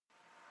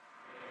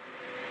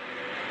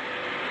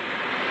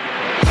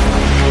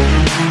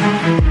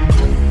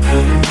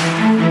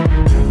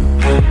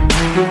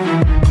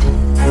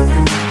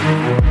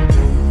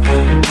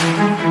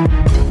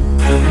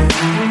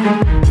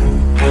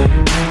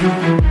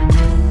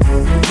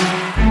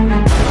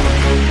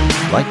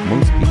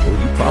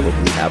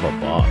have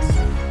a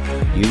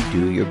boss. You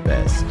do your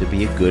best to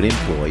be a good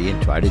employee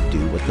and try to do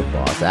what the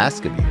boss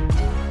asks of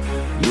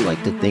you. You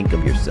like to think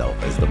of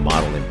yourself as the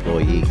model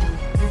employee.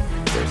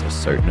 There's a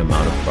certain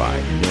amount of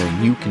pride in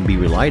knowing you can be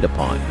relied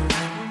upon.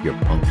 You're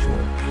punctual,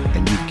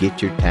 and you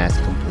get your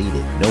task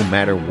completed no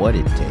matter what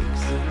it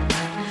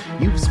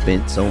takes. You've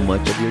spent so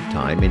much of your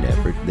time and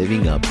effort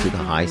living up to the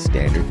high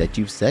standard that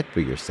you've set for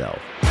yourself.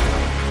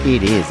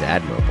 It is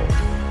admirable,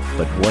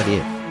 but what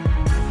if?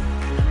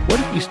 What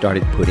if you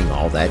started putting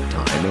all that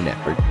time and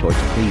effort towards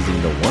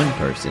pleasing the one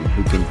person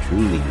who can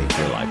truly make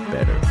your life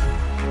better?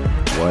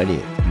 What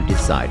if you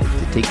decided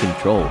to take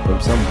control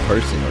from some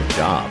person or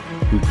job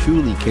who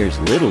truly cares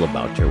little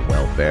about your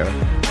welfare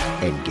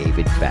and gave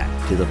it back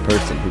to the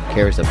person who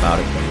cares about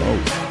it the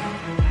most?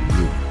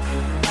 You.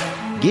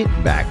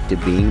 Get back to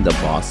being the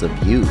boss of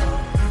you.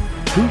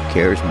 Who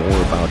cares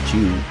more about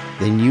you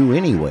than you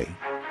anyway?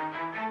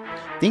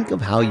 Think of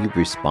how you've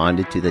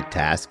responded to the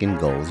tasks and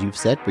goals you've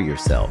set for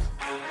yourself.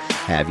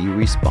 Have you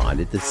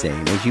responded the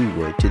same as you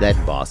would to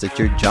that boss at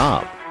your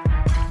job?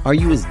 Are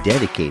you as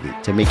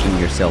dedicated to making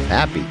yourself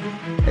happy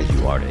as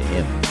you are to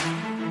him?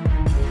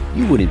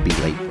 You wouldn't be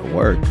late for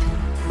work,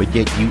 but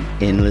yet you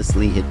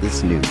endlessly hit the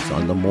snooze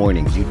on the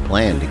mornings you'd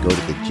plan to go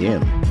to the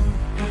gym.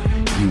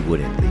 You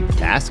wouldn't leave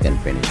tasks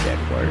unfinished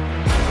at work,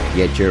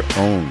 yet your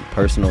own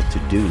personal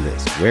to-do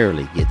list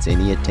rarely gets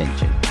any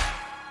attention.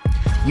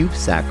 You've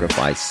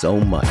sacrificed so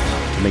much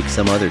to make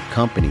some other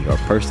company or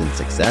person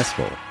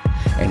successful,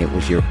 and it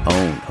was your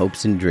own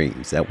hopes and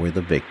dreams that were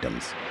the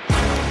victims.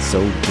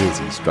 So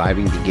busy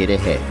striving to get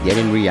ahead, yet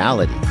in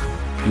reality,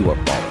 you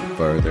are falling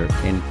further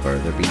and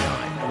further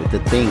behind with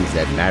the things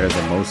that matter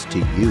the most to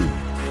you.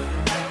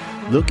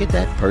 Look at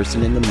that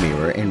person in the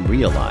mirror and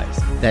realize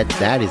that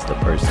that is the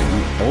person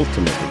you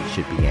ultimately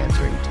should be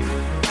answering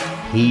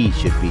to. He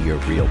should be your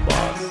real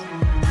boss.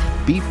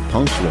 Be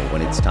punctual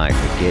when it's time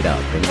to get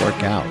up and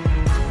work out.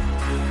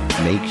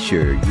 Make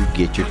sure you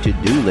get your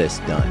to-do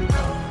list done.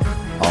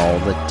 All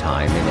the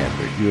time and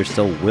effort you are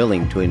so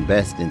willing to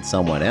invest in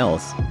someone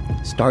else,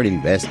 start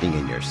investing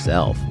in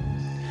yourself.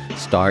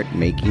 Start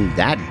making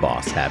that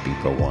boss happy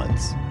for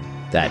once.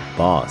 That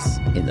boss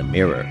in the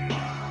mirror.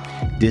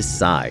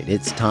 Decide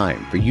it's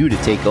time for you to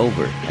take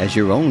over as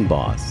your own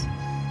boss.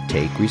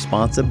 Take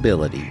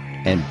responsibility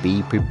and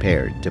be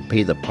prepared to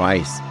pay the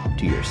price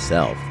to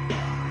yourself.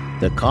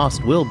 The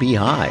cost will be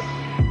high,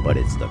 but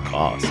it's the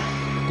cost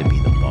to be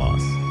the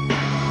boss.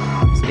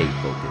 Stay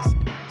focused,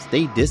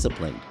 stay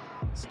disciplined,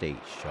 stay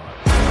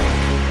sharp.